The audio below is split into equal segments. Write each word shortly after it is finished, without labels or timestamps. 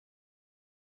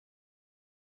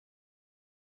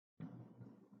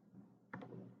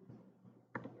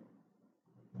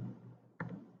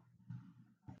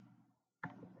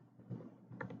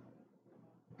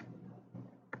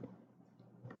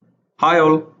Hi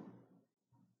all,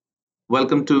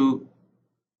 welcome to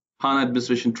HANA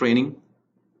Administration Training.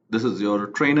 This is your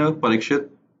trainer Parikshit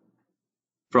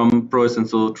from Pro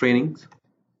Essential Trainings.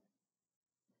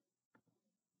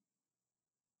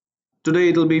 Today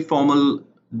it will be formal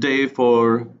day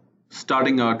for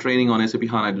starting our training on SAP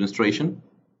HANA Administration.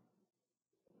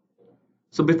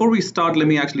 So before we start, let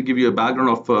me actually give you a background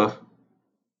of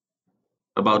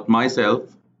about myself.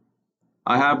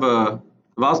 I have a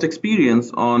vast experience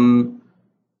on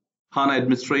HANA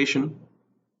administration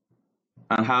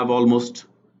and have almost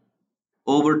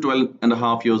over 12 and a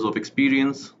half years of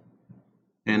experience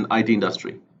in IT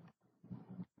industry.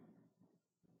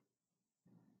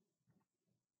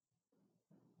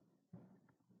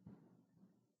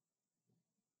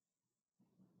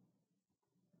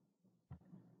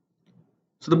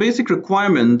 So the basic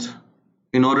requirement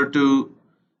in order to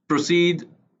proceed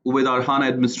with our HANA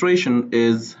administration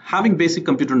is having basic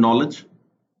computer knowledge,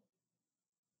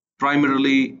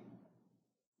 primarily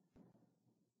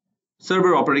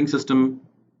server operating system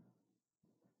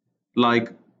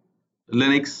like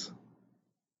Linux,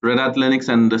 Red Hat Linux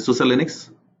and SUSE Linux.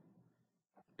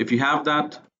 If you have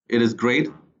that, it is great.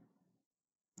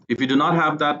 If you do not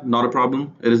have that, not a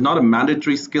problem. It is not a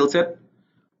mandatory skill set,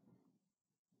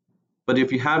 but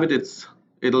if you have it,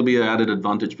 it'll be an added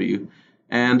advantage for you.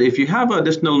 And if you have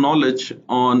additional knowledge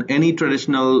on any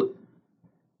traditional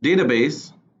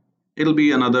database, it'll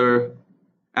be another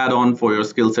add-on for your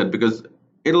skill set because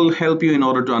it'll help you in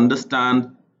order to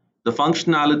understand the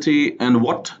functionality and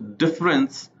what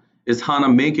difference is HANA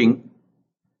making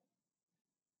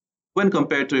when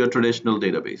compared to your traditional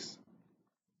database.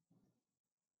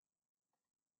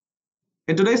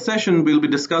 In today's session, we'll be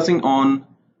discussing on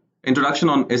introduction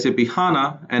on SAP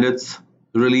HANA and its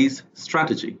release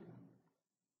strategy.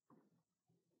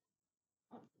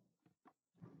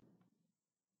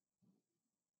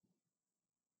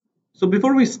 So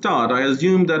before we start, I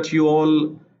assume that you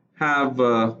all have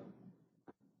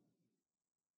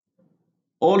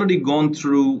already gone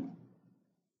through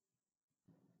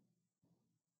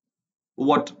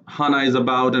what HANA is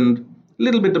about and a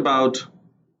little bit about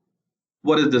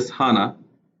what is this HANA.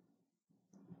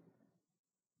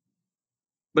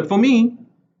 But for me,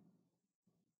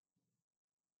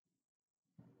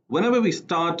 whenever we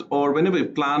start or whenever we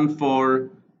plan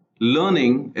for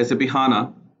learning SAP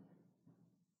HANA,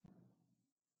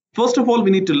 first of all,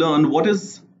 we need to learn what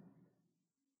is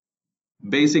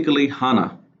basically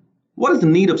HANA. What is the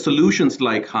need of solutions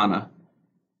like HANA?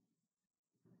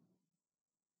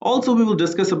 Also, we will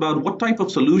discuss about what type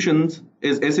of solutions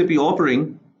is SAP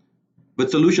offering with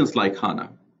solutions like HANA,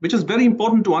 which is very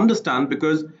important to understand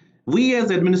because we as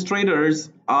administrators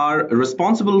are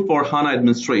responsible for HANA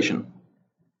administration,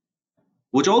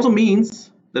 which also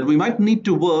means that we might need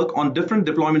to work on different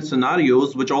deployment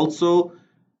scenarios, which also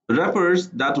refers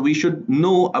that we should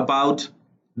know about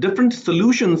different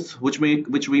solutions which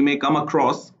we may come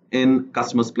across in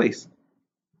customer's place.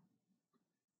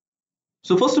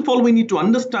 So first of all, we need to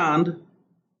understand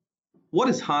what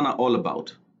is HANA all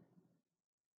about.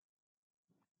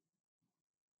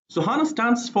 So HANA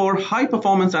stands for High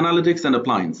Performance Analytics and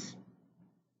Appliance.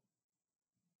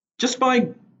 Just by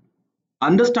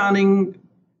understanding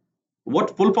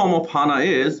what full form of HANA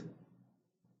is,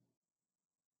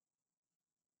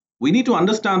 we need to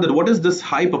understand that what is this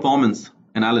high performance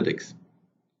analytics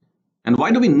and why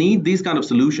do we need these kind of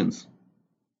solutions.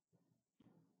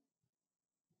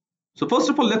 So first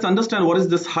of all, let's understand what is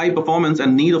this high performance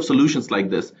and need of solutions like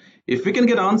this. If we can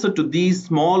get answer to these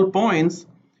small points,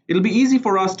 it'll be easy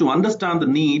for us to understand the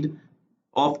need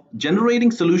of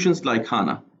generating solutions like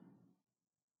HANA.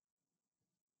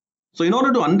 So in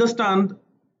order to understand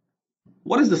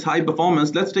what is this high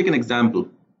performance, let's take an example.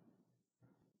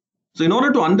 So in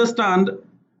order to understand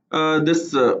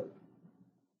this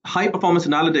high performance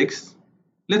analytics,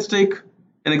 let's take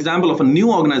an example of a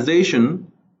new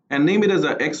organization and name it as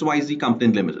a XYZ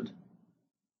Company Limited.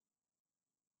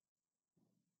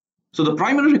 So the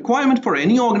primary requirement for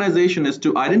any organization is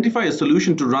to identify a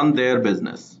solution to run their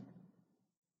business,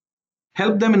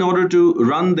 help them in order to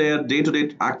run their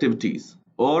day-to-day activities,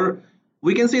 or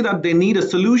we can say that they need a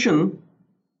solution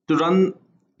to run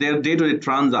their day-to-day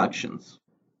transactions.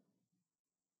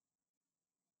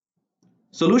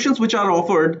 Solutions which are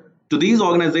offered to these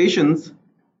organizations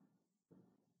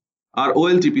are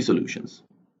OLTP solutions.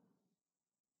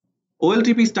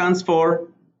 OLTP stands for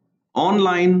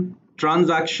Online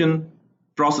Transaction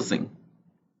Processing.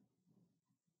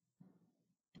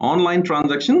 Online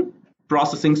Transaction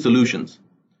Processing Solutions,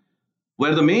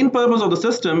 where the main purpose of the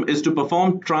system is to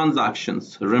perform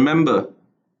transactions. Remember,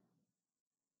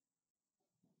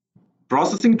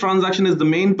 Processing transaction is the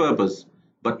main purpose,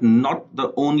 but not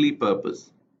the only purpose.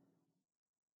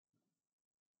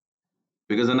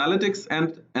 Because analytics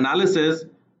and analysis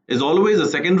is always a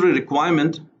secondary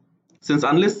requirement, since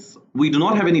unless we do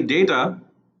not have any data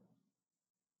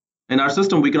in our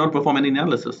system, we cannot perform any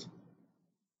analysis.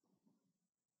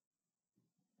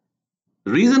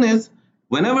 The reason is,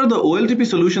 whenever the OLTP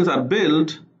solutions are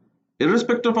built,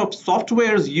 irrespective of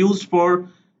softwares used for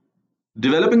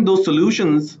developing those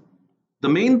solutions, the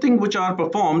main thing which are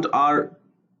performed are,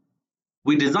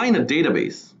 we design a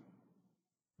database.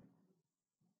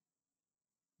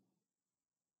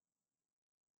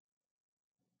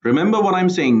 Remember what I'm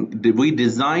saying, we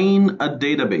design a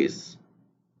database.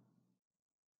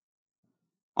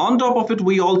 On top of it,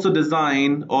 we also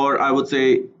design, or I would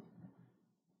say,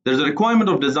 there's a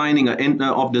requirement of designing an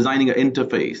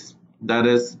interface. That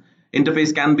is,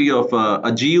 interface can be of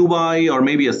a GUI or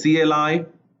maybe a CLI,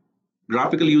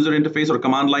 graphical user interface, or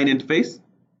command line interface,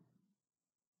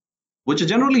 which are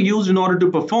generally used in order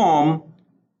to perform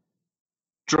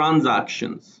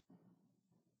transactions.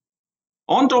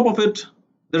 On top of it,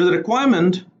 there is a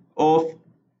requirement of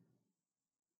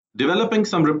developing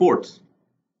some reports.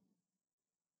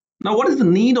 Now, what is the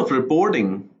need of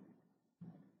reporting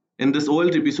in this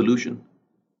OLTP solution?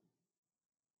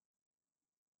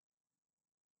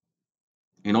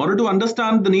 In order to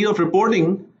understand the need of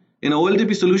reporting in an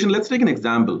OLTP solution, let's take an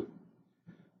example.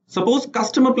 Suppose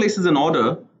customer places an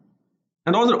order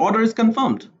and order is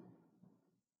confirmed.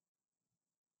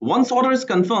 Once order is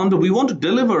confirmed, we want to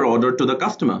deliver order to the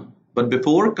customer. But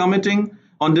before committing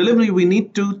on delivery, we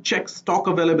need to check stock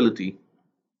availability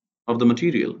of the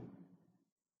material.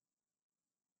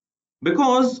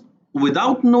 Because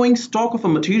without knowing stock of a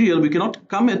material, we cannot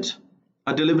commit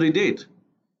a delivery date.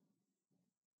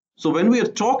 So when we are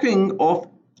talking of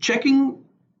checking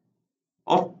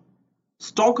of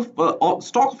stock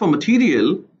of a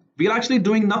material, we are actually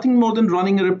doing nothing more than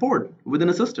running a report within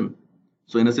a system.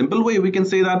 So in a simple way, we can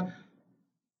say that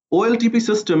OLTP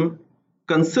system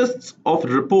consists of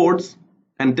reports,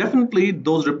 and definitely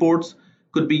those reports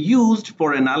could be used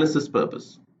for analysis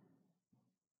purpose.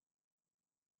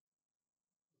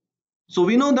 So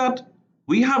we know that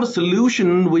we have a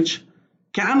solution which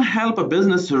can help a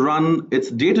business run its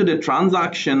day-to-day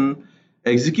transaction,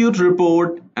 execute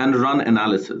report, and run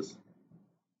analysis.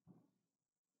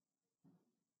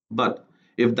 But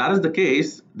if that is the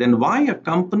case, then why a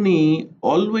company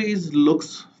always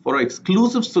looks for an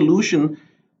exclusive solution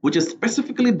which is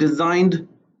specifically designed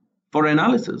for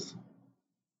analysis,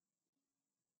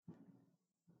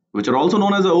 which are also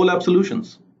known as the OLAP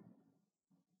solutions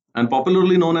and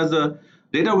popularly known as a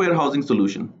data warehousing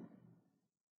solution,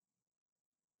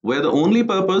 where the only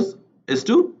purpose is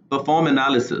to perform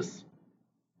analysis.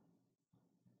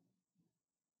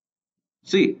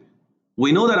 See,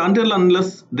 we know that until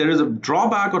unless there is a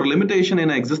drawback or limitation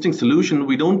in an existing solution,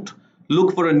 we don't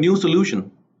look for a new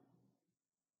solution,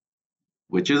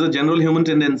 which is a general human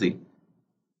tendency.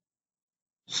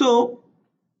 So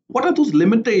what are those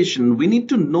limitations? We need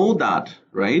to know that,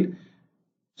 right?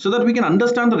 So that we can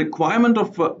understand the requirement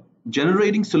of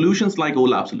generating solutions like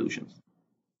OLAP solutions.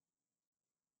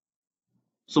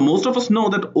 So most of us know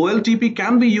that OLTP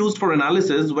can be used for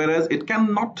analysis, whereas it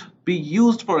cannot be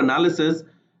used for analysis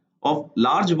of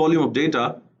large volume of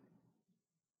data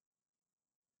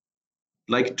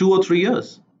like 2 or 3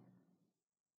 years.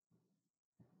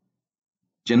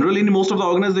 Generally, in most of the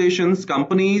organizations,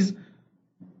 companies,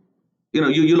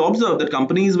 you'll observe that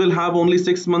companies will have only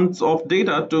 6 months of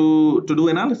data to do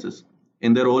analysis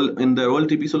in their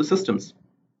OLTP systems.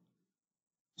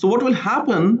 So what will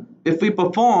happen if we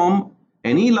perform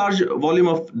any large volume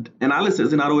of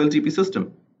analysis in our OLTP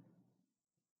system?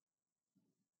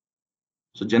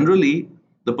 So generally,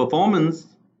 the performance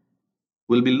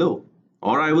will be low,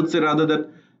 or I would say rather that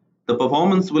the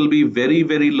performance will be very,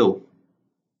 very low.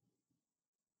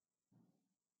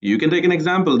 You can take an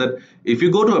example that if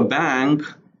you go to a bank,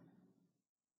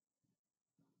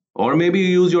 or maybe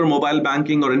you use your mobile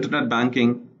banking or internet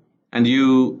banking, and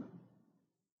you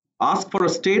ask for a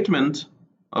statement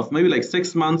of maybe like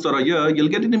 6 months or a year, you'll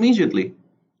get it immediately.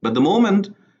 But the moment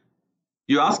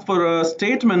you ask for a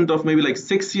statement of maybe like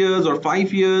 6 years or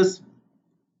 5 years,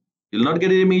 you'll not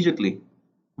get it immediately,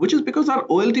 which is because our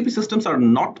OLTP systems are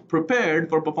not prepared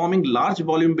for performing large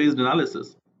volume based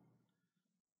analysis.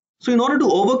 So in order to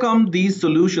overcome these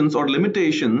solutions or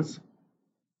limitations,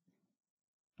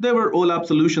 there were OLAP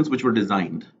solutions which were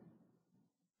designed.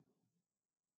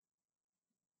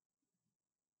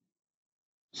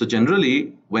 So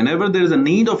generally, whenever there is a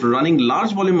need of running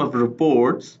large volume of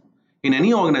reports in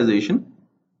any organization,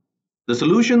 the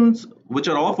solutions which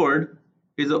are offered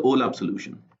is a OLAP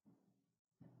solution.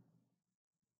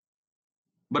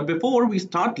 But before we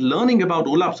start learning about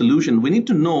OLAP solution, we need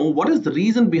to know what is the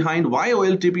reason behind why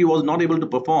OLTP was not able to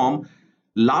perform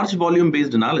large volume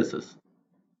based analysis.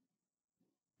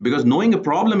 Because knowing a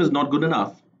problem is not good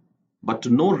enough, but to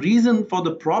know reason for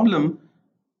the problem,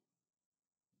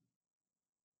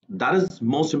 that is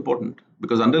most important.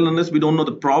 Because unless we don't know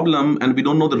the problem and we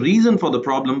don't know the reason for the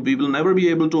problem, we will never be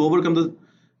able to overcome the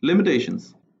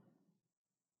limitations.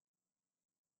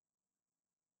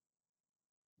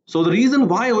 So the reason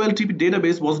why OLTP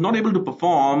database was not able to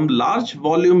perform large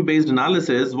volume based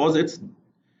analysis was its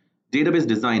database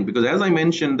design. Because as I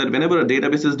mentioned, that whenever a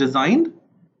database is designed,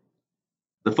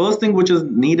 the first thing which is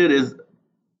needed is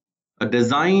a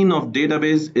design of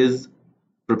database is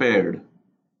prepared.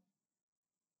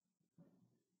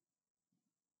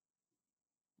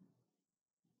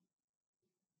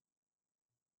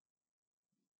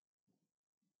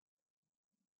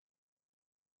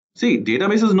 See,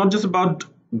 database is not just about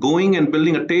going and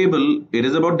building a table, it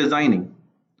is about designing.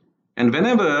 And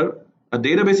whenever a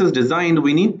database is designed,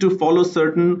 we need to follow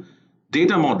certain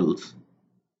data models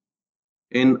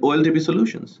in OLTP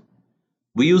solutions.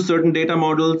 We use certain data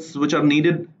models which are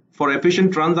needed for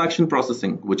efficient transaction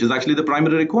processing, which is actually the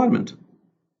primary requirement.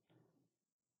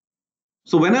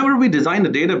 So whenever we design a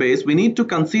database, we need to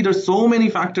consider so many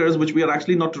factors which we are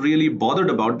actually not really bothered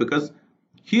about, because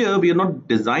here we are not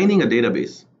designing a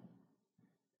database.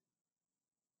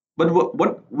 But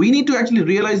what we need to actually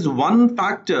realize one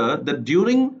factor, that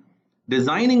during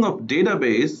designing of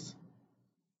database,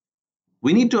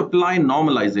 we need to apply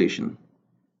normalization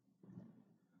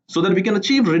so that we can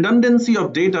achieve redundancy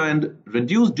of data and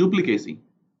reduce duplicacy.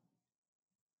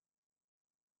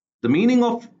 The meaning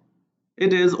of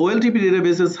it is OLTP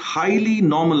database is highly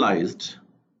normalized.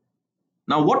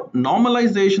 Now, what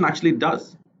normalization actually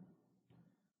does?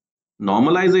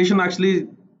 Normalization actually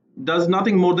does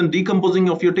nothing more than decomposing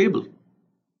of your table,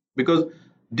 because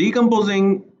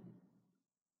decomposing,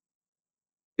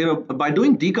 by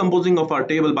doing decomposing of our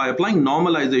table, by applying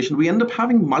normalization, we end up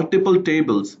having multiple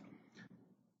tables,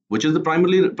 which is the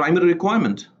primary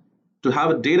requirement to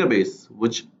have a database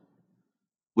which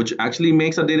actually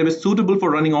makes a database suitable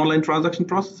for running online transaction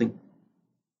processing.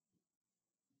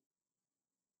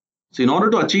 So in order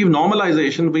to achieve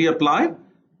normalization, we apply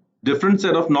different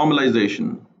set of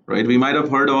normalization. Right, we might have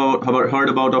heard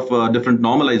about of different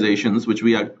normalizations which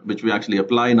we actually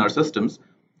apply in our systems,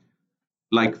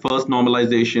 like first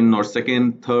normalization or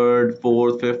second, third,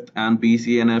 fourth, fifth, and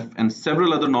BCNF, and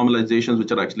several other normalizations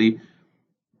which are actually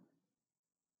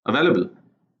available.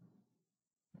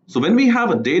 So when we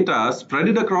have a data spread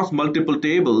across multiple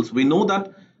tables, we know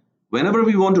that whenever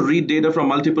we want to read data from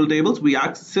multiple tables, we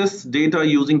access data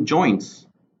using joins,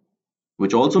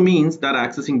 which also means that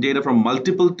accessing data from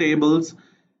multiple tables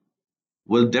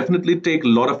will definitely take a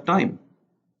lot of time.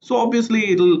 So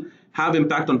obviously it'll have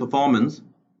impact on performance.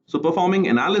 So performing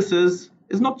analysis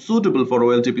is not suitable for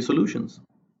OLTP solutions,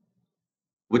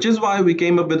 which is why we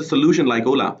came up with a solution like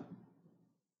OLAP.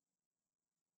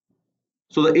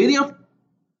 So the area of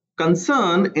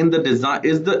concern in the design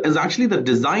is actually the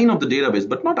design of the database,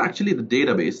 but not actually the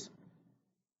database.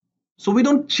 So we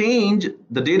don't change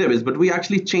the database, but we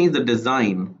actually change the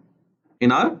design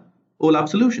in our OLAP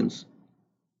solutions.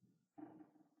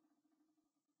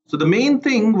 So the main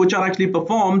thing which are actually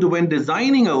performed when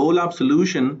designing a OLAP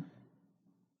solution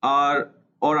are,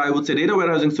 or I would say data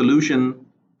warehousing solution,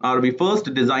 are we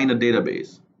first design a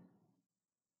database.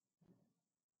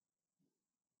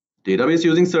 Database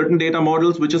using certain data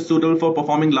models which is suitable for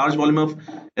performing large volume of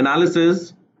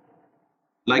analysis.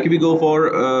 Like if we go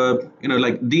for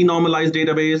like denormalized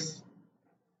database,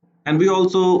 and we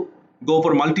also go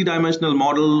for multi-dimensional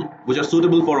model which are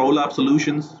suitable for OLAP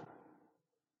solutions.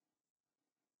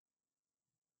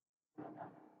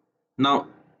 Now,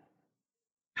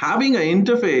 having an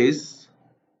interface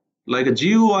like a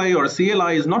GUI or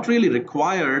CLI is not really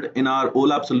required in our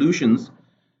OLAP solutions,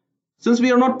 since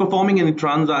we are not performing any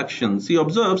transactions. See,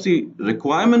 observe,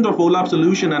 requirement of OLAP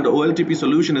solution and OLTP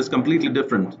solution is completely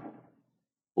different.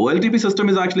 OLTP system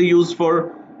is actually used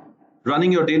for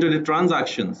running your day-to-day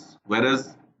transactions,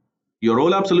 whereas your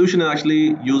OLAP solution is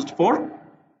actually used for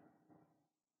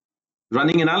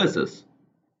running analysis.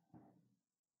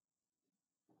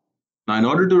 Now, in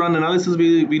order to run analysis,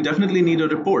 we definitely need a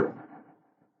report.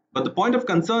 But the point of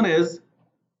concern is,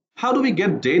 how do we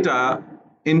get data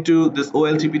into this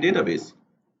OLTP database?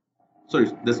 Sorry,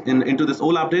 into this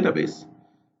OLAP database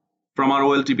from our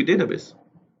OLTP database?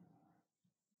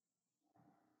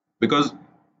 Because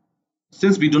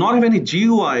since we do not have any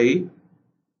GUI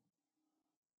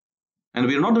and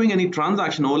we are not doing any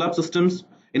transaction, OLAP systems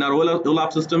in our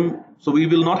OLAP system, so we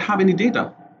will not have any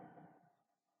data.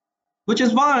 Which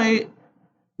is why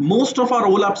most of our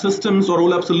OLAP systems or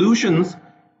OLAP solutions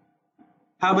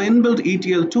have an inbuilt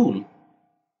ETL tool.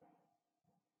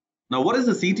 Now, what is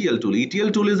this ETL tool?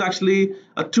 ETL tool is actually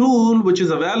a tool which is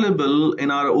available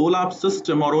in our OLAP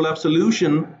system or OLAP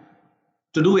solution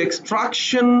to do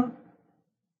extraction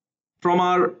from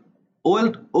our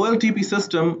OLTP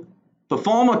system,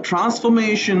 perform a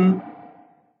transformation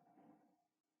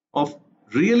of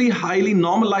really highly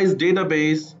normalized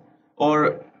database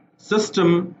or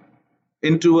system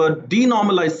into a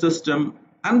denormalized system,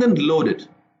 and then load it.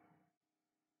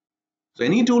 So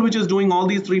any tool which is doing all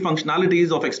these three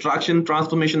functionalities of extraction,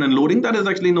 transformation, and loading, that is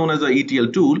actually known as an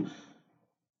ETL tool.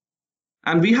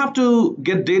 And we have to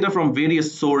get data from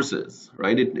various sources,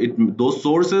 right? Those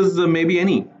sources may be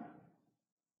any.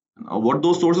 What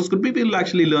those sources could be, we'll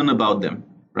actually learn about them,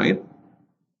 right?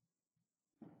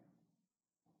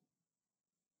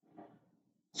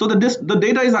 So the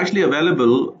data is actually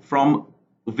available from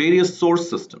various source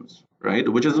systems, right?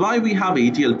 Which is why we have an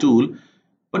ETL tool.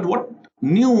 But what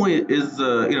new is,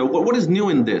 what is new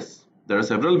in this? There are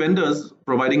several vendors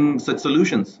providing such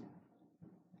solutions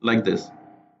like this.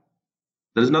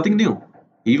 There is nothing new.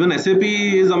 Even SAP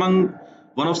is among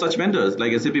one of such vendors,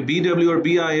 like SAP BW or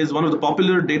BI is one of the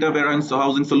popular data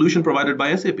warehousing solution provided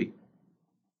by SAP.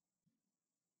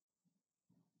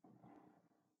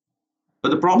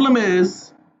 But the problem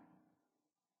is,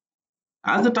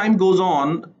 as the time goes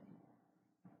on,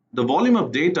 the volume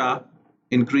of data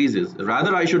increases.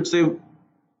 Rather, I should say,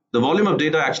 the volume of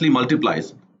data actually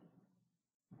multiplies.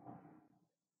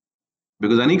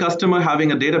 Because any customer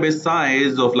having a database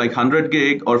size of like 100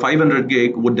 gig or 500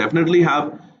 gig would definitely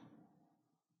have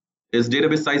its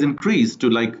database size increased to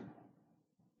like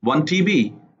 1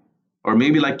 TB or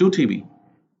maybe like 2 TB.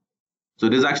 So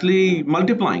it is actually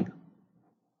multiplying.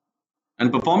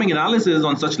 And performing analysis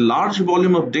on such large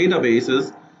volume of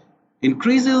databases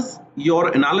increases your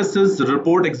analysis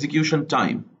report execution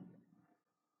time.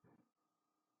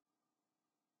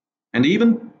 And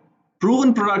even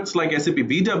proven products like SAP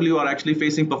BW are actually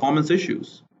facing performance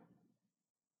issues.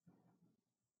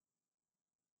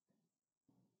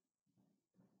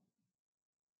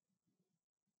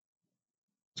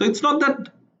 So it's not that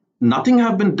nothing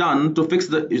have been done to fix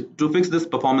this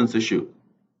performance issue.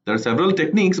 There are several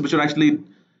techniques which are actually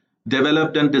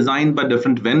developed and designed by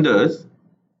different vendors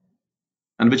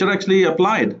and which are actually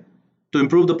applied to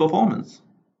improve the performance.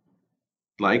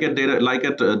 Like at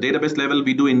database level,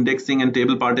 we do indexing and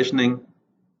table partitioning.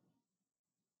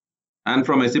 And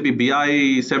from SAP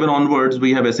BI 7 onwards,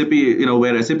 we have SAP,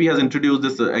 where SAP has introduced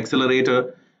this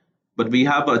accelerator. But we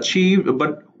have achieved,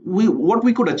 what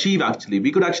we could achieve actually,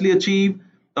 we could actually achieve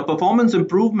a performance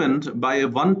improvement by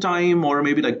 1 time or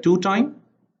maybe like 2 times.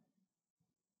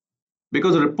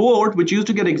 Because a report which used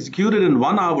to get executed in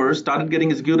 1 hour started getting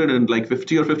executed in like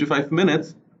 50 or 55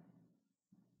 minutes.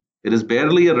 It is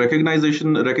barely a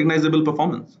recognizable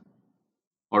performance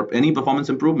or any performance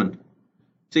improvement.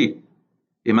 See,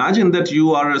 imagine that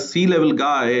you are a C-level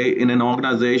guy in an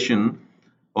organization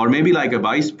or maybe like a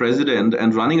vice president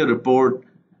and running a report,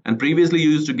 and previously you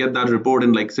used to get that report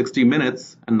in like 60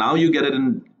 minutes and now you get it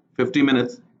in 50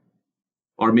 minutes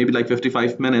or maybe like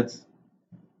 55 minutes.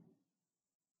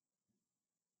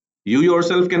 You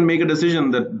yourself can make a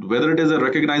decision that whether it is a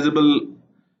recognizable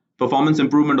performance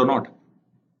improvement or not.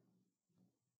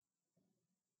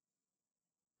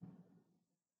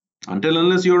 Until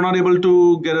unless you're not able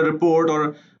to get a report,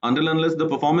 or until unless the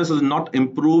performance is not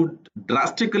improved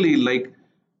drastically, like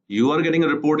you are getting a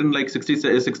report in like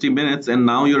 60 minutes and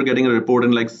now you're getting a report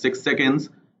in like 6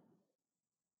 seconds,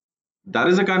 that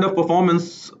is a kind of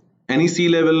performance any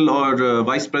C-level or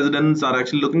vice presidents are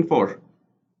actually looking for.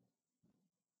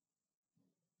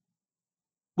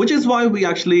 Which is why we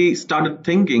actually started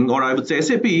thinking, or I would say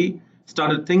SAP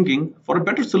started thinking for a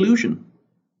better solution.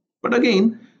 But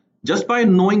again, just by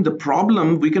knowing the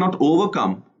problem, we cannot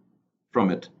overcome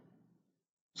from it.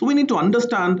 So we need to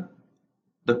understand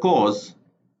the cause,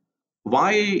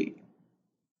 why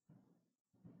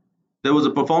there was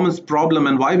a performance problem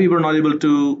and why we were not able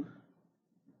to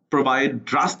provide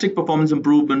drastic performance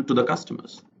improvement to the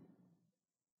customers.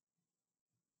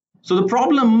 So the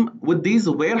problem with these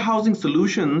warehousing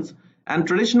solutions and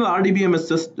traditional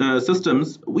RDBMS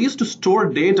systems, we used to store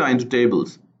data into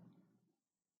tables,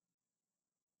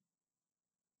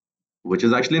 which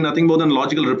is actually nothing more than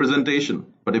logical representation.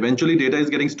 But eventually data is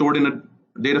getting stored in a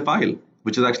data file,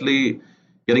 which is actually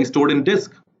getting stored in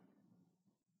disk.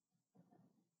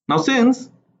 Now, since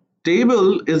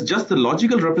table is just the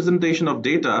logical representation of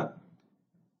data,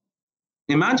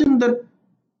 imagine that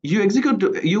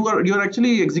you're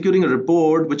actually executing a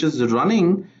report which is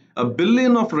running a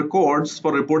billion of records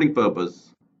for reporting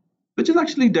purpose, which is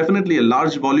actually definitely a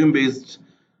large volume based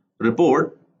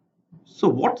report. So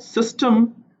what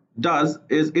system does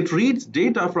is it reads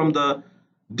data from the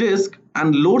disk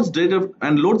and loads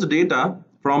data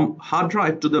from hard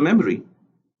drive to the memory.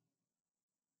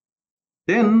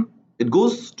 Then it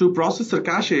goes to processor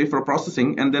cache for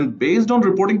processing, and then based on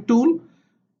reporting tool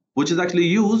which is actually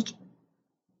used,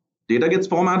 data gets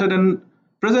formatted and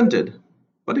presented.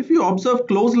 But if you observe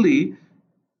closely,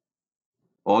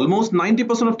 almost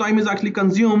 90% of time is actually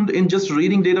consumed in just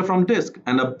reading data from disk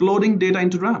and uploading data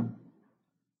into RAM,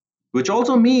 which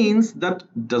also means that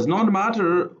does not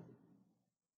matter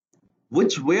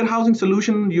which warehousing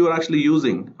solution you are actually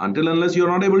using, until unless you're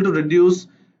not able to reduce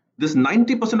this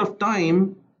 90% of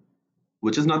time,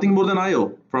 which is nothing more than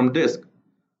IO from disk,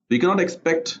 we cannot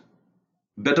expect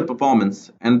better performance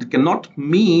and cannot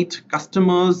meet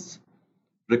customers'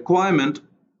 requirement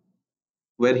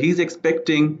where he's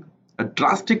expecting a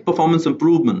drastic performance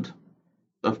improvement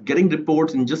of getting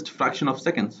reports in just a fraction of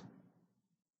seconds.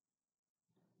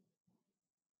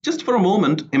 Just for a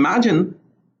moment, imagine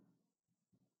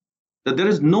that there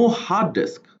is no hard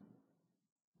disk.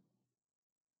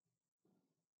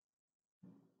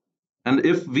 And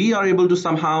if we are able to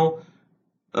somehow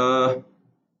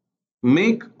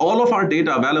make all of our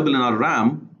data available in our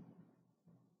RAM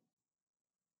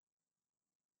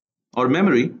or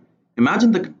memory,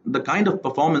 imagine the kind of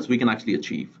performance we can actually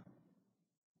achieve.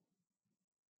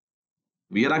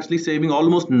 We are actually saving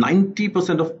almost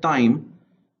 90% of time,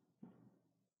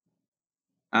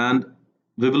 and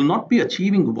we will not be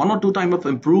achieving 1 or 2 times of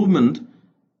improvement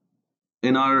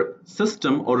in our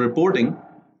system or reporting,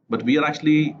 but we are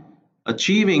actually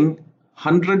achieving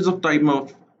hundreds of time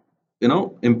of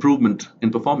improvement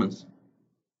in performance.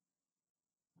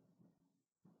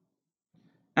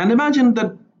 And imagine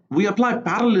that we apply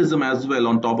parallelism as well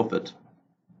on top of it,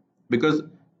 because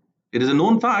it is a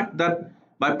known fact that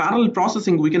by parallel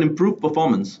processing we can improve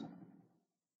performance.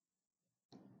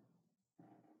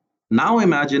 Now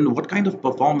imagine what kind of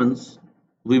performance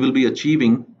we will be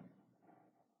achieving.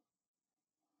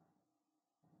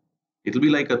 It will be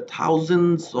like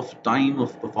thousands of time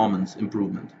of performance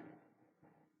improvement.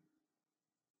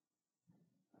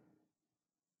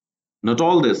 Not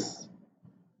all this.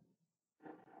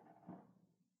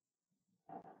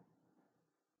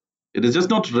 It is just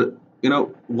not,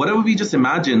 whatever we just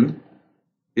imagine,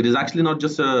 it is actually not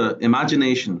just a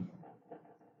imagination.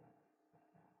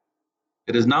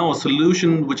 It is now a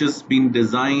solution which has been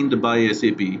designed by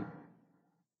SAP,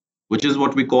 which is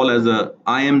what we call as a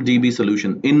IMDB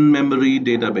solution, in-memory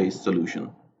database solution.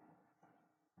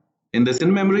 In this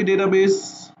in-memory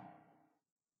database,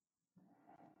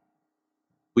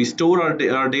 we store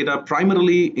our data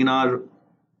primarily in our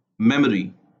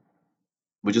memory,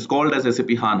 which is called as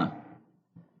SAP HANA.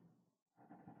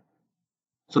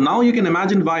 So now you can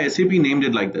imagine why SAP named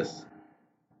it like this.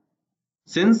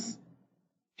 Since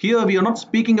here we are not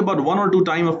speaking about 1 or 2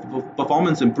 time of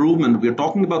performance improvement, we are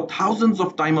talking about thousands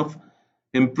of time of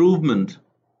improvement.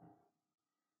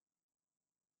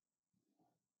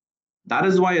 That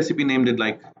is why SAP named it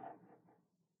like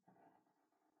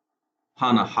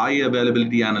HANA, High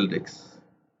Availability Analytics.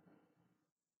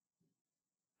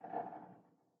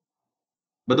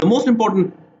 But the most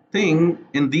important thing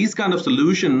in these kind of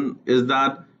solution is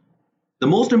that the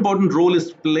most important role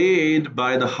is played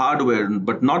by the hardware,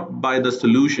 but not by the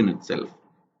solution itself.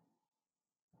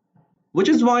 Which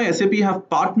is why SAP have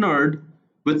partnered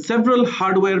with several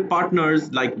hardware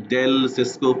partners like Dell,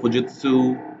 Cisco,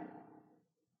 Fujitsu,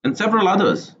 and several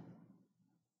others.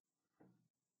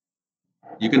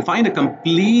 You can find a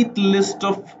complete list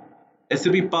of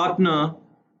SAP partner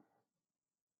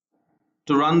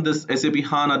to run this SAP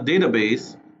HANA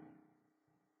database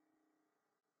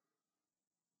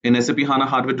in SAP HANA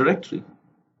hardware directory.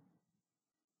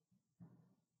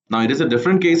 Now it is a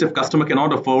different case if customer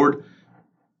cannot afford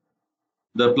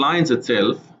the appliance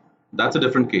itself. That's a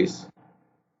different case.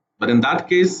 But in that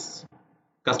case,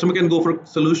 customer can go for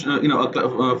solution,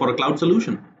 for a cloud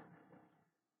solution,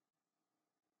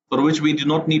 for which we do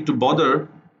not need to bother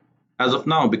as of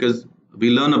now, because we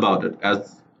learn about it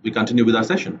as we continue with our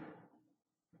session.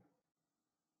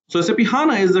 So SAP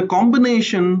HANA is a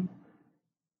combination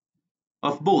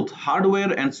of both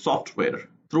hardware and software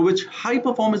through which high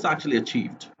performance is actually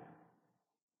achieved.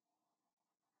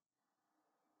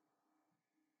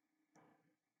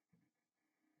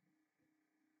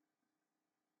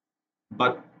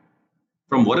 But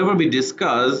from whatever we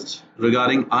discussed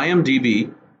regarding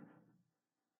IMDB,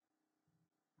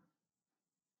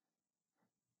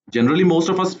 Generally, most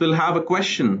of us will have a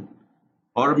question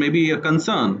or maybe a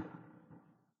concern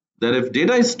that if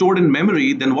data is stored in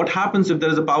memory, then what happens if there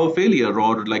is a power failure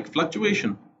or like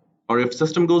fluctuation, or if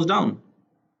system goes down?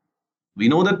 We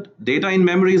know that data in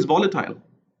memory is volatile.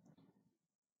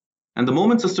 And the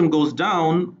moment system goes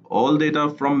down, all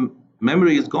data from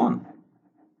memory is gone.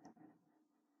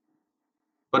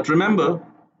 But remember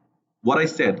what I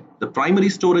said, the primary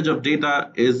storage of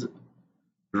data is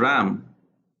RAM.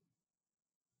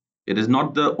 It is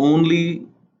not the only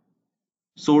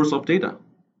source of data.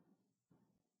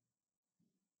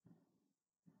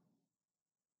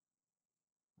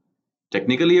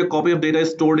 Technically, a copy of data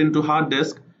is stored into hard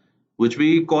disk, which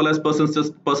we call as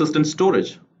persistent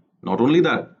storage. Not only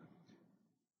that,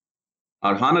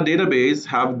 our HANA database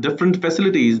have different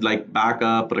facilities like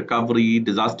backup, recovery,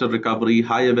 disaster recovery,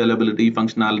 high availability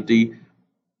functionality,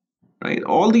 right?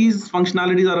 All these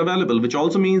functionalities are available, which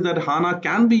also means that HANA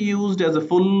can be used as a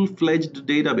full-fledged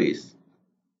database.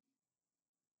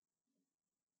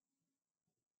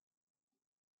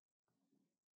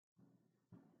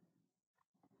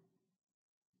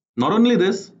 Not only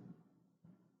this,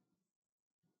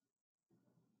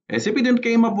 SAP didn't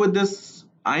came up with this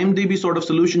IMDb sort of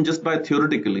solution just by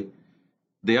theoretically.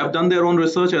 They have done their own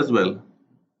research as well.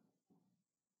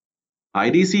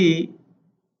 IDC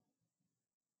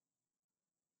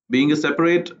being a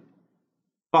separate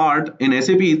part in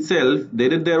SAP itself, they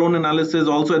did their own analysis.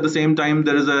 Also at the same time,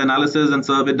 there is an analysis and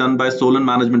survey done by Solon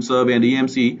Management Survey and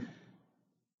EMC.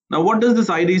 Now, what does this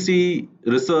IDC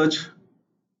research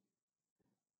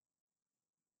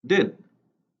did?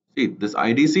 See, this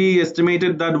IDC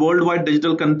estimated that worldwide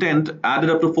digital content added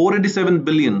up to 487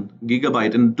 billion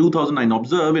gigabyte in 2009.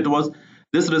 Observe,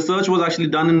 this research was actually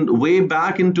done way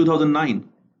back in 2009.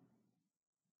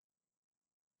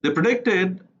 They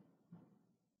predicted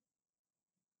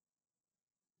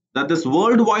that this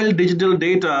worldwide digital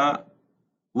data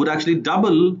would actually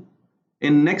double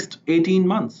in next 18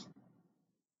 months.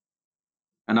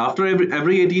 And after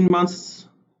every 18 months,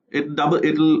 it'll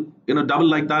double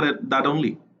like that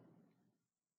only.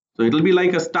 So it'll be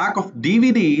like a stack of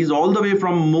DVDs all the way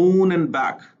from moon and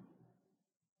back.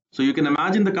 So you can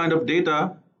imagine the kind of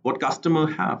data what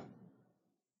customers have.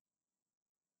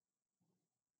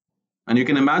 And you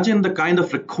can imagine the kind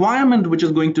of requirement which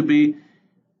is going to be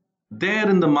there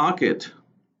in the market,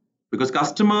 because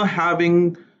customer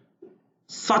having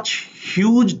such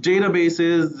huge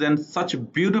databases and such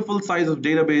beautiful size of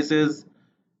databases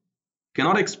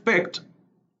cannot expect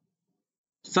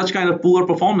such kind of poor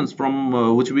performance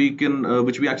from which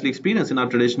we actually experience in our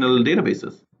traditional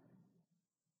databases.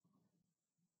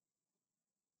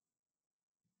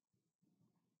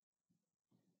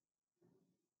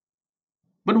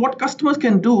 But what customers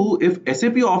can do if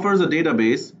SAP offers a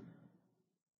database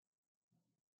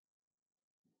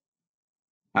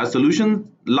as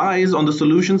solution lies on the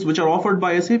solutions which are offered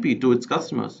by SAP to its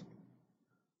customers?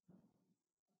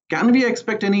 Can we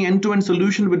expect any end-to-end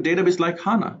solution with database like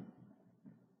HANA?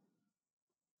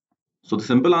 So the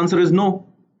simple answer is no,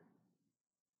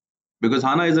 because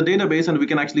HANA is a database and we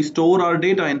can actually store our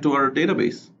data into our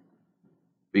database.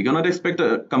 We cannot expect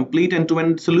a complete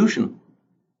end-to-end solution.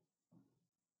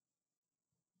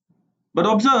 But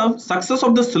observe, success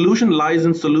of the solution lies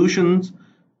in solutions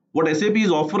what SAP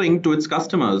is offering to its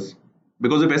customers.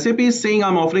 Because if SAP is saying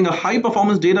I'm offering a high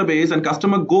performance database and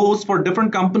customer goes for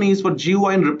different companies for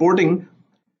GUI and reporting,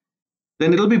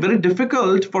 then it'll be very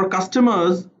difficult for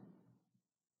customers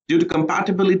due to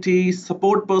compatibility,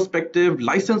 support perspective,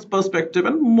 license perspective,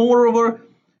 and moreover,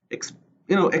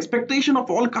 expectation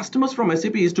of all customers from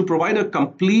SAP is to provide a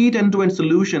complete end-to-end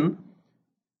solution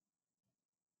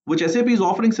which SAP is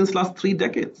offering since last 3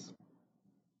 decades.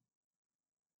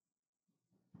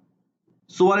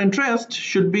 So our interest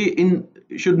should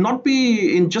not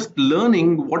be in just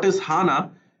learning what is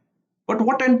HANA, but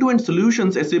what end-to-end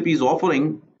solutions SAP is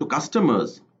offering to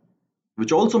customers,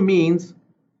 which also means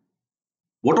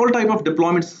what all type of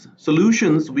deployment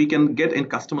solutions we can get in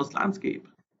customers' landscape.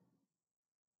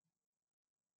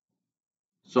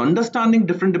 So understanding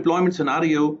different deployment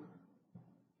scenario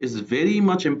is very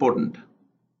much important.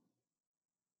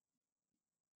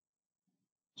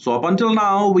 So up until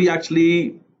now, we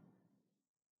actually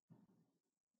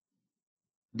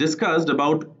discussed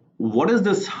about what is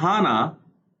this HANA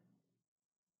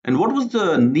and what was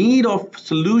the need of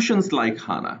solutions like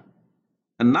HANA.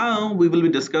 And now we will be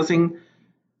discussing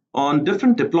on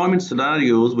different deployment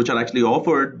scenarios which are actually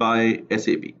offered by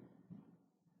SAP.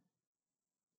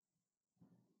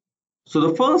 So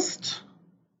the first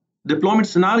deployment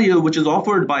scenario which is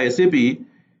offered by SAP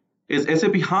is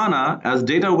SAP HANA as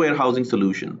data warehousing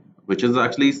solution, which is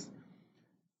actually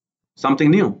something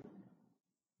new.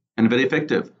 and very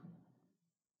effective,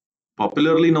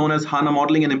 popularly known as HANA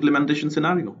modeling and implementation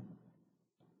scenario.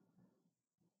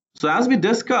 So as we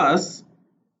discuss,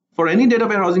 for any data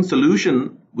warehousing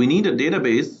solution, we need a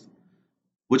database,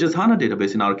 which is HANA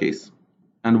database in our case.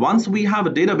 And once we have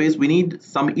a database, we need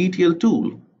some ETL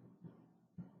tool,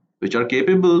 which are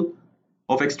capable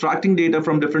of extracting data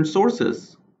from different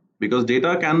sources, because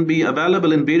data can be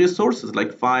available in various sources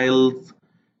like files,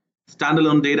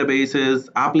 standalone databases,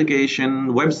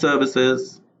 application, web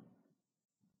services.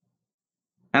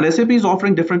 And SAP is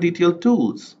offering different ETL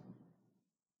tools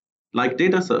like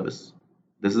data service.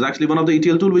 This is actually one of the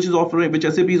ETL tools which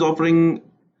SAP is offering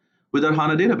with our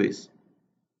HANA database.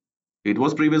 It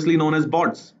was previously known as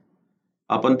bots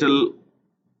up until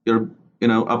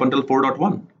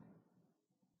 4.1.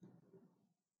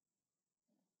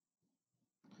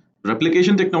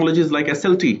 Replication technologies like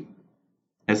SLT,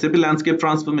 SAP Landscape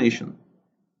Transformation,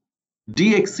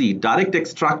 DXC, Direct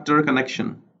Extractor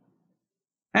Connection,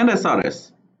 and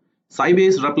SRS,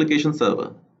 Sybase Replication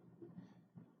Server.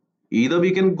 Either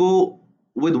we can go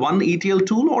with one ETL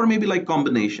tool or maybe like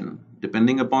combination,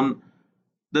 depending upon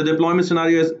the deployment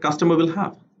scenario a customer will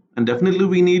have. And definitely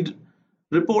we need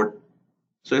report.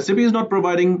 So SAP is not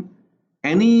providing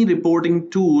any reporting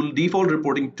tool, default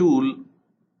reporting tool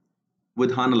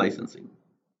with HANA licensing.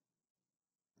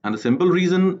 And the simple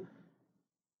reason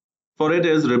for it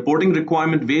is reporting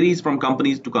requirement varies from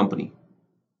companies to company.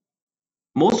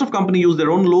 Most of companies use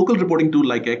their own local reporting tool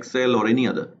like Excel or any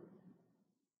other.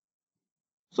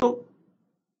 So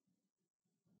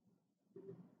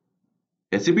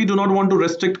SAP do not want to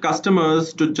restrict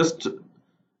customers to just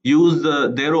use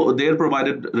their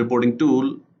provided reporting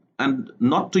tool and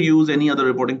not to use any other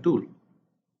reporting tool,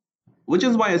 which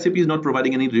is why SAP is not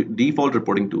providing any default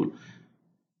reporting tool.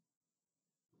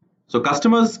 So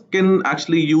customers can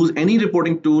actually use any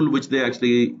reporting tool which they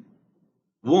actually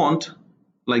want,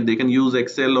 like they can use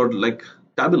Excel or like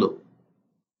Tableau.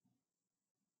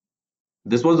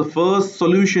 This was the first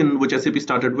solution which SAP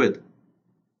started with.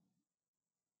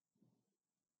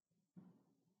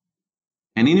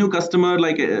 Any new customer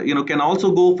can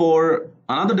also go for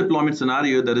another deployment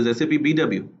scenario, that is SAP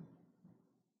BW.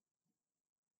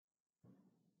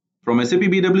 From SAP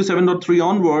BW 7.3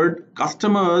 onward,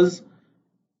 customers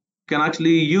can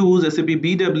actually use SAP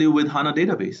BW with HANA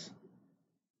database.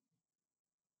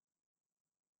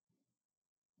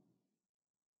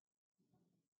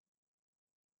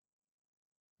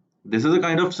 This is a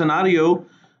kind of scenario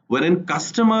wherein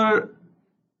customer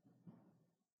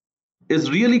is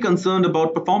really concerned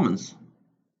about performance,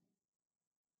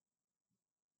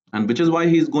 and which is why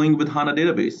he is going with HANA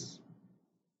database.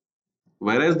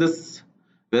 Whereas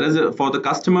for the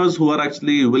customers who are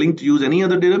actually willing to use any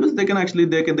other database,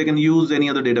 they can use any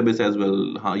other database as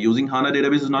well. Using HANA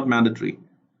database is not mandatory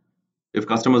if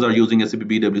customers are using SAP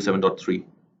BW 7.3.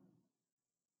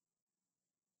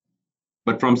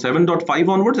 But from 7.5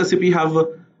 onwards, SAP have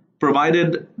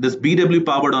provided this BW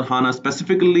powered on HANA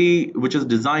specifically, which is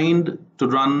designed to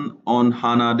run on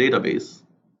HANA database.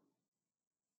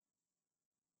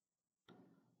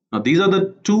 Now these are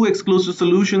the two exclusive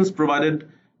solutions provided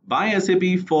by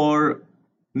SAP for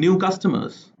new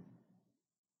customers.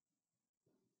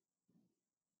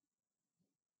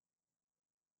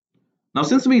 Now,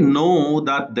 since we know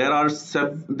that there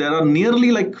are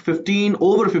nearly like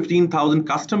over 15,000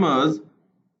 customers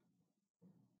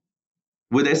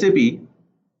with SAP,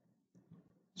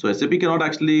 so SAP cannot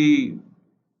actually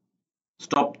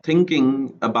stop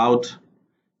thinking about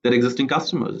their existing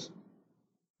customers.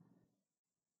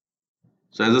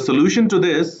 So as a solution to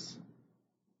this,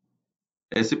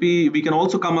 SAP, we can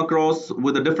also come across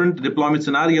with a different deployment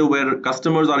scenario where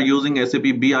customers are using SAP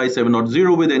BI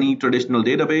 7.0 with any traditional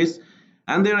database,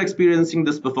 and they're experiencing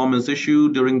this performance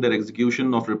issue during their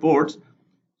execution of reports.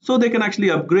 So they can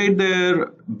actually upgrade their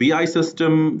BI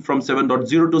system from 7.0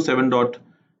 to 7.3,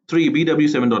 BW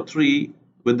 7.3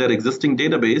 with their existing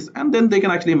database, and then they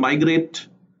can actually migrate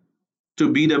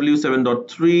to BW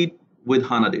 7.3 with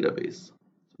HANA database.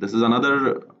 This is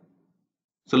another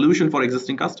solution for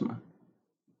existing customer.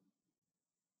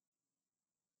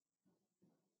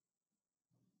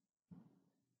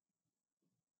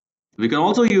 We can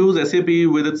also use SAP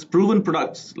with its proven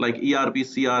products like ERP,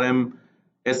 CRM,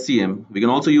 SCM. We can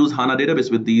also use HANA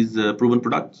database with these proven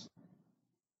products.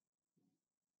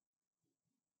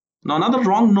 Now, another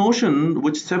wrong notion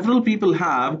which several people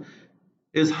have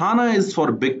is HANA is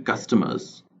for big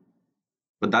customers,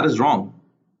 but that is wrong.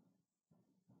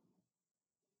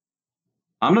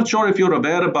 I'm not sure if you're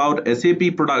aware about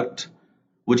SAP product,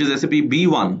 which is SAP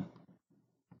B1,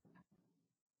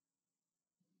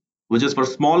 which is for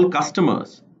small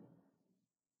customers.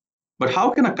 But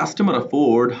how can a customer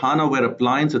afford HANA where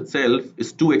appliance itself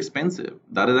is too expensive?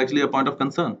 That is actually a point of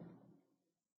concern.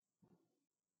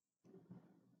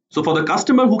 So for the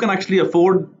customer who can actually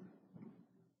afford,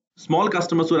 small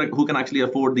customers who can actually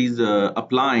afford these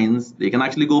appliances, they can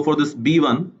actually go for this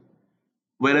B1.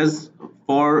 Whereas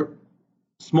for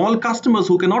small customers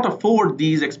who cannot afford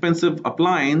these expensive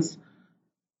appliances,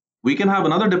 we can have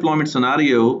another deployment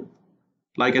scenario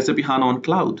like SAP HANA on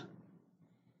cloud.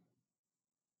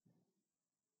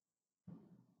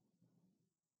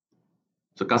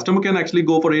 So customer can actually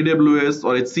go for AWS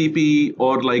or HCP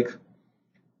or like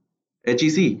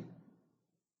HEC.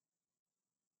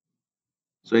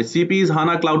 So HCP is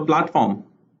HANA Cloud Platform,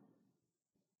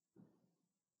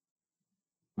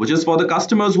 which is for the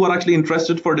customers who are actually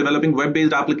interested for developing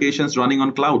web-based applications running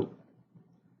on cloud.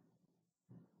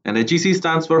 And HEC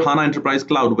stands for HANA Enterprise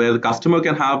Cloud, where the customer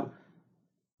can have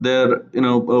their,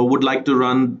 would like to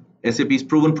run SAP's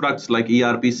proven products like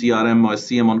ERP, CRM, or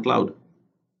SCM on cloud.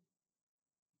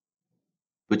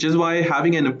 Which is why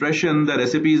having an impression that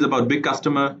SAP is about big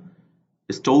customer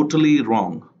is totally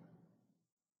wrong.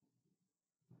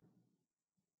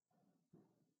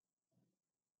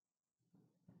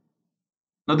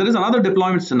 Now there is another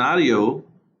deployment scenario,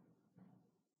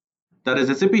 that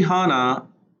is SAP HANA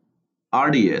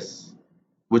RDS,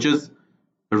 which is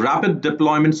a rapid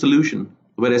deployment solution,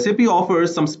 where SAP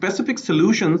offers some specific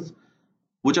solutions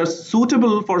which are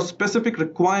suitable for specific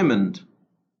requirement,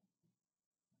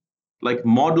 like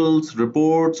models,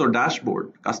 reports, or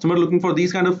dashboard. Customer looking for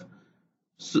these kind of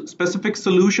specific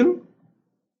solution,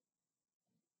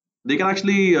 they can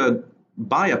actually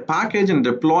buy a package and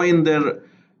deploy in their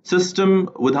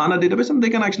system with HANA database, and they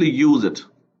can actually use it.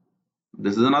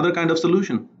 This is another kind of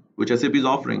solution which SAP is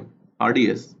offering,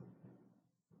 RDS.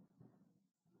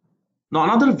 Now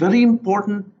another very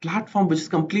important platform which is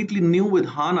completely new with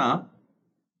HANA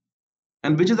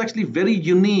and which is actually very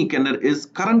unique and is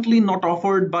currently not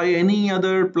offered by any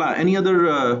other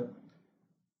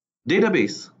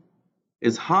database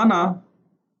is HANA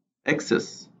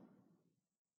Access,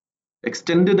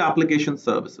 Extended Application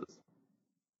Services.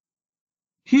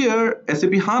 Here,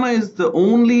 SAP HANA is the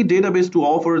only database to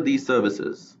offer these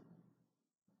services,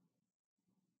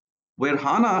 where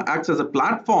HANA acts as a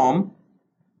platform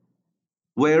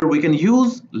where we can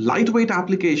use lightweight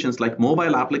applications like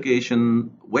mobile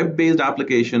application, web-based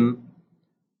application,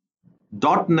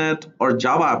 .NET or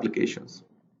Java applications.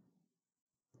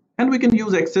 And we can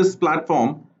use Access as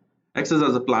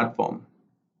a platform,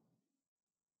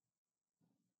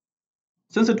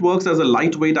 since it works as a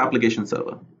lightweight application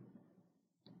server.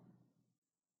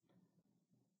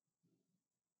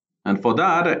 And for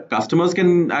that, customers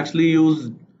can actually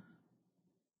use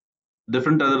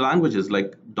different other languages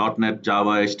like .NET,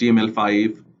 Java,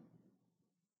 HTML5,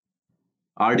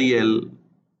 RDL.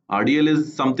 RDL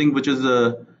is something which is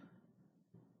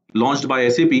launched by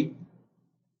SAP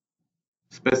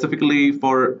specifically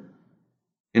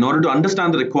in order to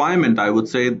understand the requirement, I would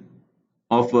say,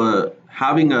 of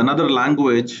having another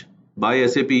language by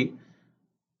SAP.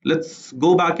 Let's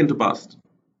go back into past.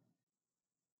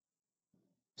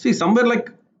 See, somewhere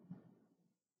like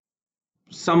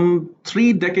some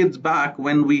 3 decades back,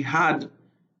 when we had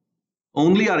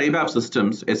only our ABAP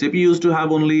systems, SAP used to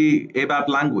have only ABAP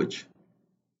language,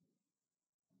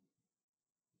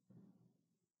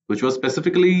 which was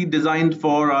specifically designed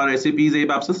for our SAP's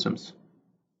ABAP systems.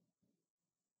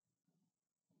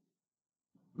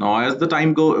 Now, as the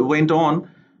time went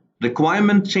on,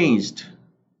 requirement changed.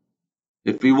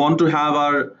 If we want to have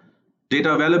our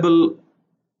data available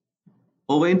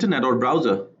over internet or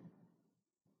browser,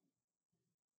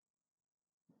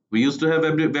 we used to have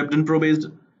WebDynPro based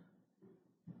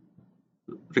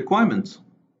requirements.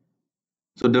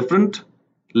 So different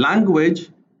language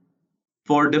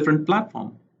for different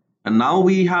platform. And now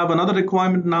we have another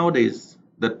requirement nowadays,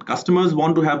 that customers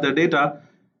want to have their data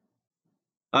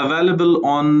available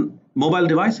on mobile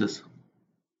devices.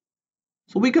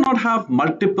 So we cannot have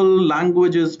multiple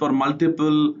languages for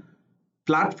multiple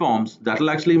platforms. That will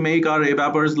actually make our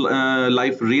ABAPers'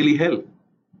 life really hell.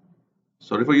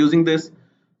 Sorry for using this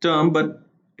term, but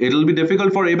it'll be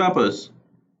difficult for ABAPers,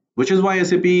 which is why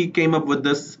SAP came up with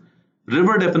this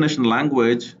river definition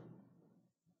language,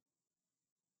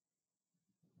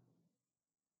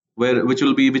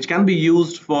 which can be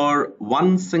used for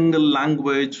one single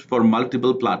language for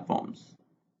multiple platforms.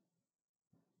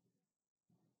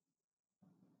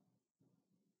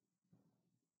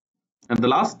 And the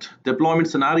last deployment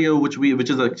scenario which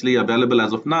is actually available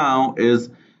as of now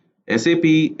is SAP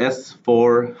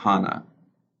S4 HANA,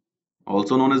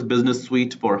 also known as Business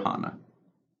Suite for HANA.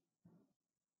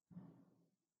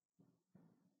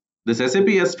 This SAP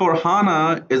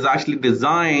S/4HANA is actually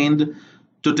designed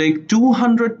to take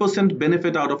 200%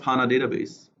 benefit out of HANA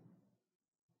database.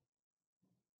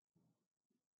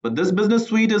 But this business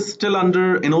suite is still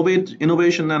under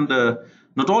innovation, and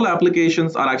not all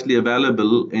applications are actually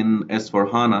available in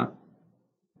S/4HANA.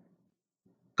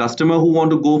 Customer who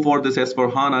want to go for this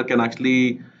S/4HANA can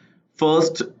actually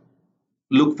first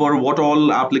look for what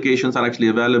all applications are actually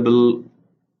available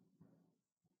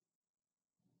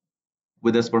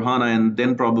with S/4HANA, and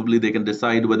then probably they can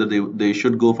decide whether they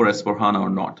should go for S/4HANA or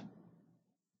not.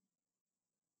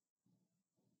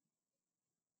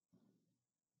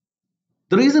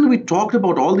 The reason we talked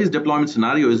about all these deployment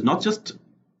scenarios is not just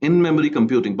in-memory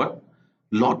computing, but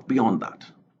a lot beyond that.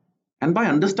 And by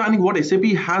understanding what SAP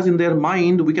has in their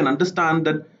mind, we can understand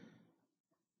that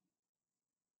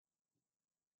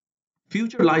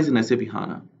future lies in SAP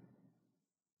HANA.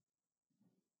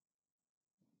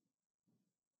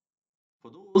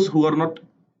 For those who are not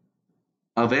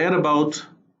aware about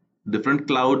different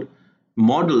cloud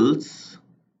models,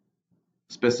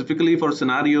 specifically for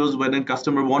scenarios when a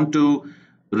customer want to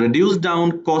reduce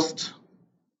down cost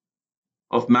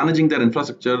of managing their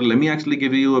infrastructure, let me actually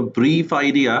give you a brief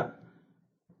idea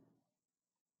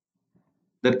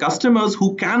that customers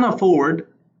who can afford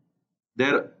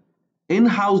their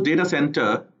in-house data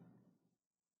center,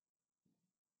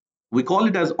 we call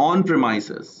it as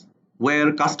on-premises,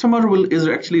 where customer is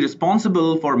actually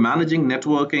responsible for managing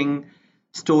networking,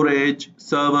 storage,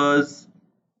 servers,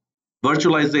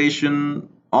 virtualization,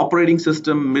 operating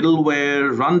system,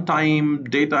 middleware, runtime,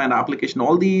 data and application.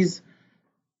 All these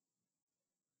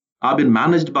are been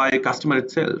managed by a customer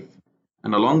itself.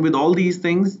 And along with all these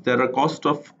things, there are costs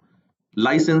of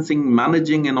licensing,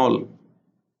 managing and all.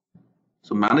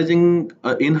 So managing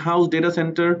an in-house data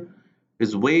center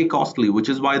is way costly, which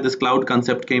is why this cloud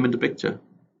concept came into picture.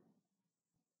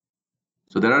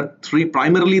 So there are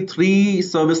primarily three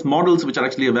service models which are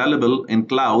actually available in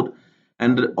cloud,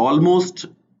 and almost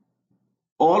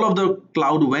all of the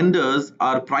cloud vendors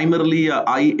are primarily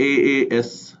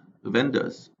IaaS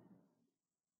vendors.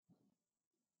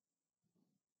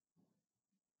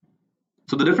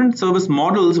 So the different service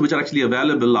models which are actually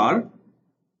available are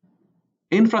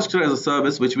infrastructure as a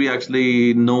service, which we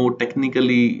actually know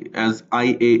technically as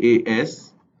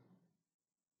IaaS,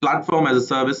 platform as a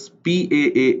service,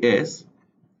 PaaS,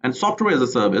 and software as a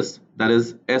service, that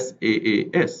is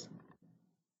SaaS.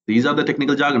 These are the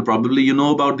technical jargon. Probably you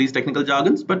know about these technical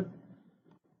jargons, but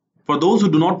for those who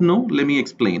do not know, let me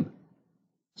explain.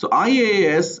 So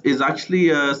IaaS is actually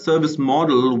a service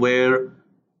model where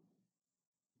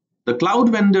the cloud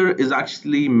vendor is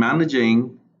actually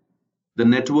managing the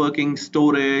networking,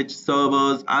 storage,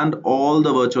 servers, and all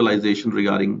the virtualization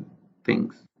regarding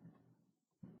things.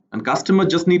 And customer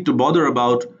just need to bother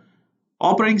about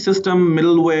operating system,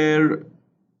 middleware,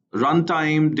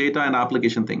 runtime, data, and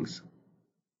application things.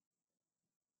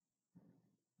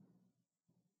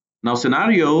 Now,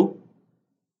 scenario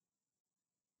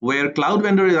where cloud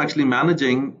vendor is actually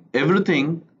managing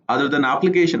everything other than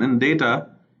application and data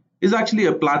is actually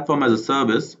a platform as a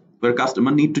service where customer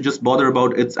need to just bother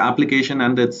about its application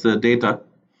and its data.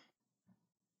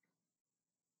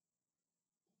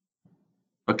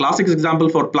 A classic example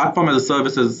for platform as a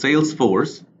service is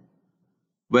Salesforce,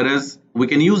 whereas we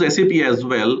can use SAP as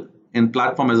well in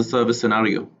platform as a service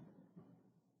scenario.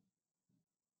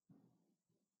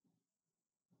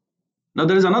 Now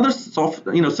there is another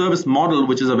service model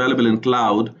which is available in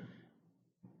cloud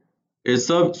is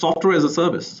software as a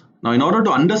service. Now in order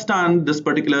to understand this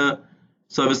particular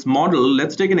service model,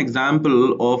 let's take an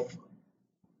example of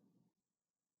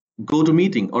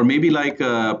GoToMeeting, or maybe like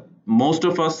most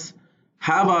of us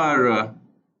have our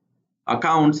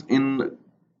accounts in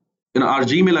our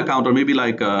Gmail account, or maybe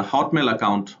like a Hotmail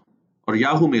account or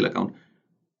Yahoo Mail account.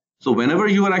 So whenever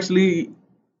you are actually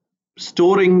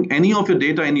storing any of your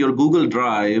data in your Google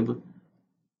Drive,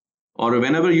 or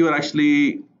whenever you are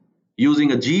actually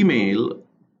using a Gmail,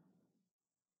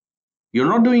 you're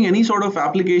not doing any sort of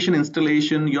application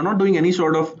installation, you're not doing any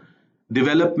sort of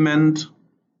development,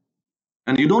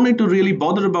 and you don't need to really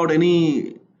bother about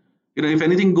any, if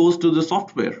anything goes to the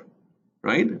software,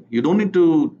 right? You don't need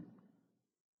to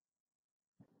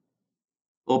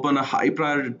open a high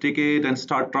priority ticket and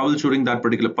start troubleshooting that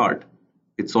particular part.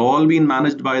 It's all been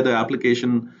managed by the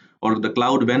application or the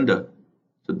cloud vendor.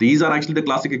 So these are actually the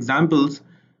classic examples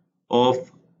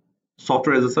of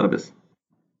software as a service.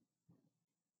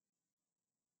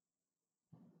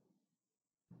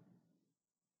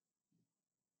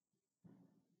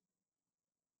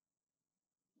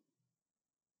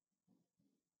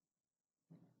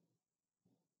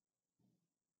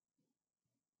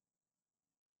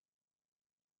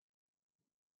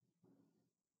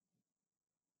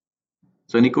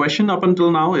 So any question up until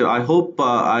now? I hope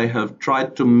I have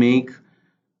tried to make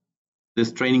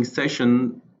this training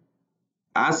session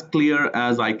as clear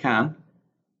as I can.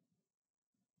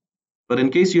 But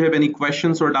in case you have any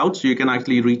questions or doubts, you can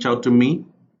actually reach out to me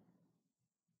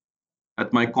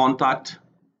at my contact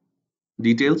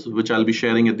details, which I'll be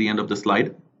sharing at the end of the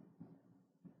slide.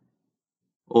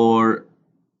 Or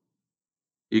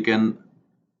you can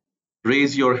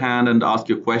raise your hand and ask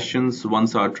your questions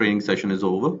once our training session is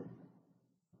over.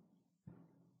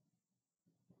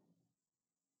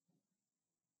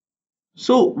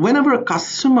 So whenever a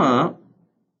customer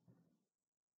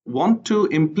wants to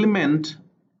implement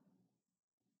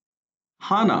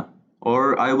HANA,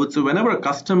 or I would say whenever a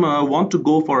customer wants to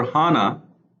go for HANA,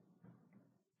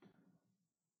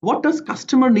 what does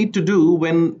customer need to do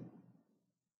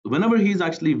whenever he's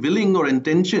actually willing or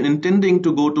intending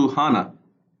to go to HANA?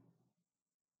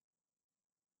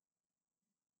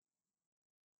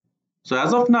 So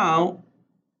as of now,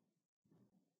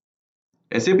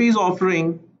 SAP is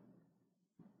offering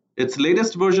its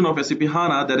latest version of SAP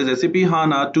HANA, that is SAP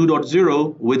HANA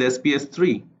 2.0 with SPS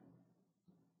 3.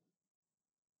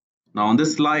 Now on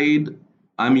this slide,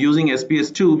 I'm using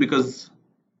SPS 2 because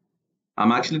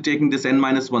I'm actually taking this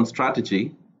N-1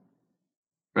 strategy,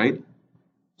 right?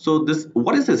 So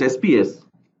what is this SPS?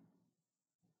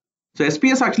 So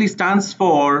SPS actually stands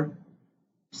for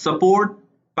Support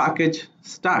Package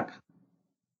Stack.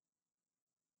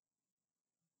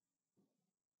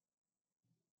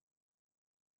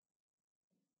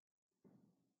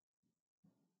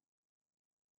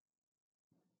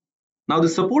 Now the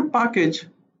support package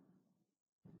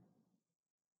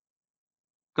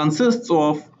consists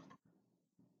of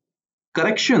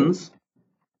corrections,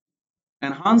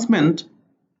 enhancement,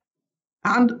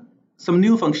 and some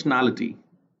new functionality.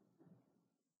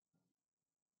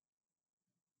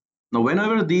 Now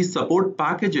whenever these support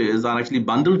packages are actually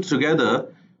bundled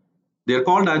together, they're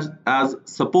called as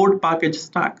support package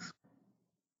stacks.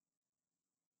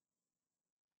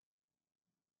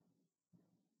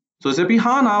 So SAP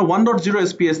HANA 1.0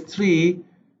 SPS 3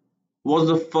 was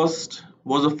the first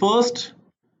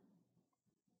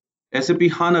SAP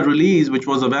HANA release which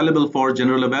was available for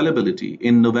general availability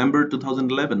in November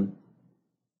 2011.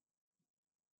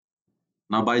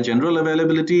 Now by general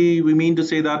availability, we mean to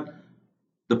say that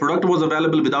the product was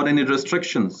available without any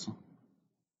restrictions.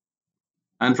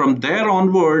 And from there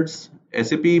onwards,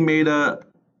 SAP made a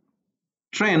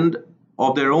trend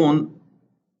of their own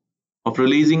of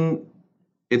releasing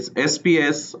its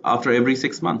SPS after every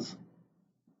 6 months.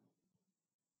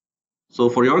 So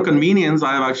for your convenience,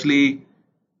 I have actually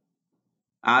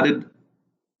I've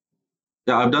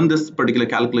done this particular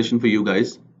calculation for you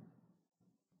guys,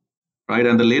 right?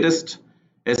 And the latest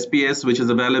SPS which is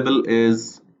available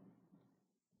is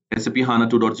SAP HANA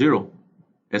 2.0,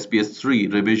 SPS 3,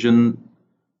 revision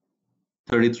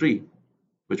 33,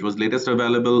 which was latest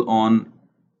available on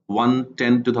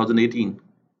 1/10/2018.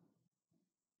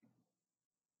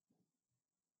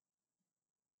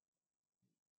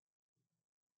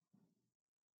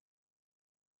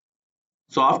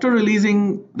 So after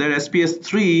releasing their SPS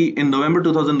 3 in November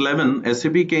 2011,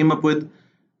 SAP came up with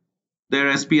their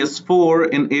SPS 4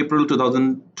 in April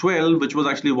 2012, which was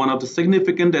actually one of the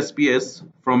significant SPS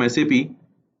from SAP.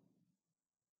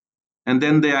 And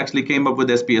then they actually came up with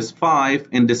SPS 5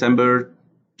 in December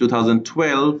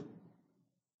 2012.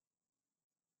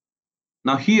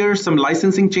 Now here some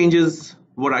licensing changes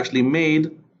were actually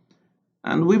made,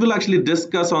 and we will actually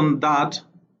discuss on that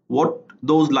what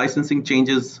those licensing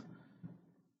changes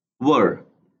were.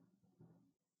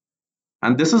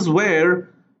 And this is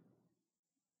where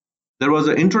there was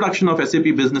an introduction of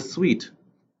SAP Business Suite.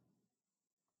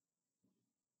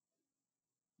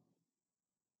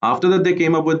 After that, they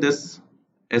came up with this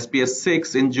SPS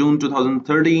 6 in June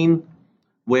 2013,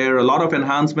 where a lot of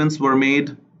enhancements were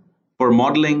made for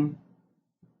modeling,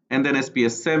 and then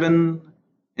SPS 7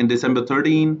 in December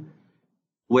 13,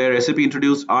 where SAP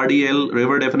introduced RDL,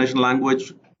 River Definition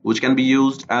Language, which can be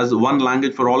used as one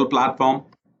language for all platform.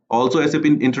 Also, SAP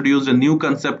introduced a new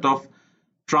concept of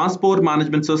transport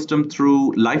management system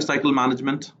through lifecycle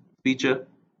management feature.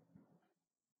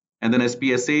 And then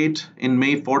SPS 8 in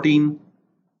May 14,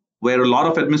 where a lot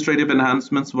of administrative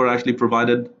enhancements were actually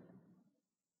provided.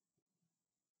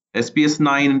 SPS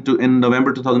 9 in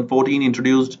November 2014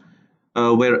 introduced,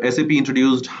 where SAP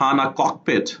introduced HANA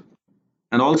Cockpit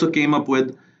and also came up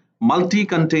with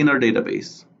multi-container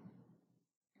database.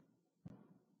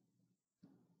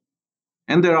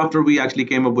 And thereafter, we actually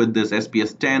came up with this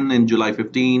SPS 10 in July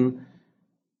 15,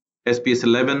 SPS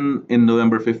 11 in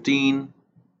November 15,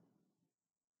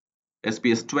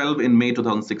 SPS 12 in May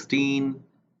 2016,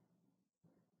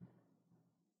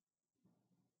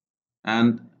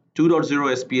 and 2.0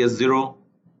 SPS 0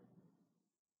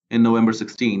 in November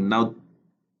 16. Now,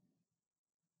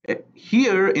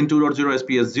 here in 2.0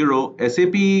 SPS 0,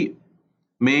 SAP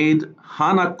made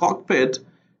HANA Cockpit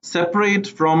separate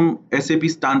from SAP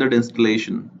standard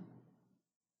installation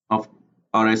of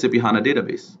our SAP HANA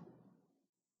database.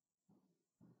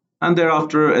 And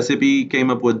thereafter, SAP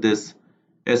came up with this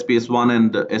SPS 1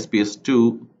 and SPS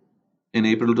 2 in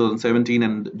April 2017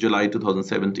 and July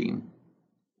 2017.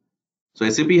 So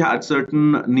SAP had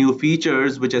certain new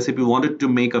features which SAP wanted to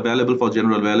make available for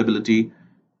general availability.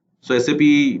 So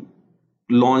SAP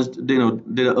launched, did an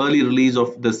early release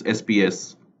of this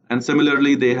SPS. And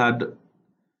similarly, they had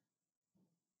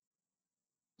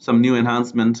some new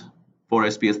enhancement for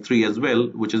SPS 3 as well,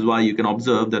 which is why you can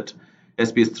observe that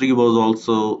SPS 3 was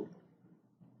also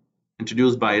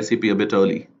introduced by SAP a bit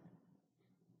early.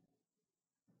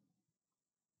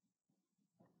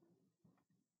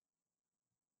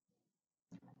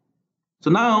 So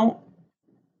now,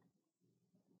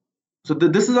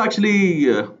 this is actually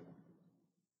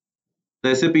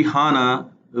the SAP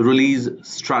HANA release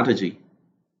strategy,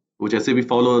 which SAP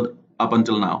followed up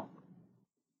until now.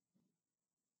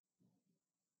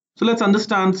 So let's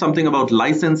understand something about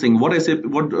licensing. What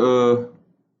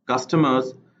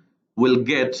customers will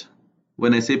get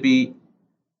when SAP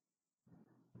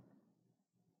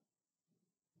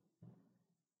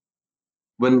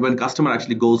when customer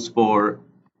actually goes for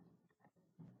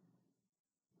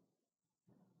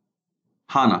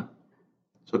HANA.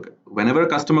 So whenever a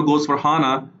customer goes for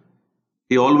HANA,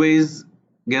 he always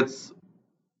gets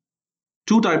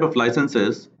two type of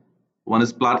licenses. One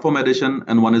is platform edition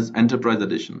and one is enterprise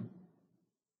edition.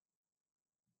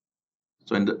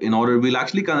 So in order, we'll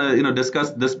actually discuss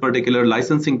this particular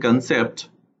licensing concept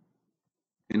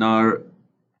in our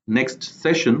next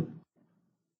session.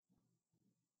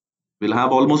 We'll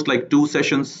have almost like 2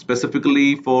 sessions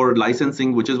specifically for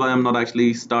licensing, which is why I'm not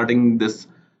actually starting this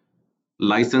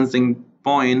licensing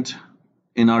point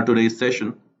in our today's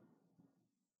session.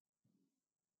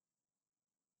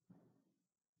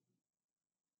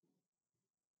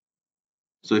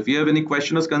 So if you have any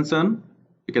question or concern,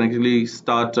 you can actually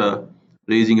start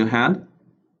raising your hand,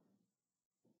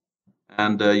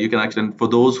 and you can actually, for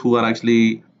those who are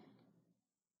actually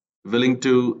willing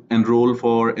to enroll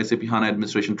for SAP HANA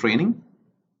administration training,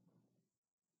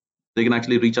 they can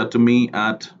actually reach out to me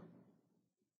at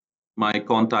my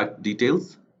contact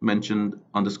details mentioned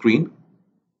on the screen.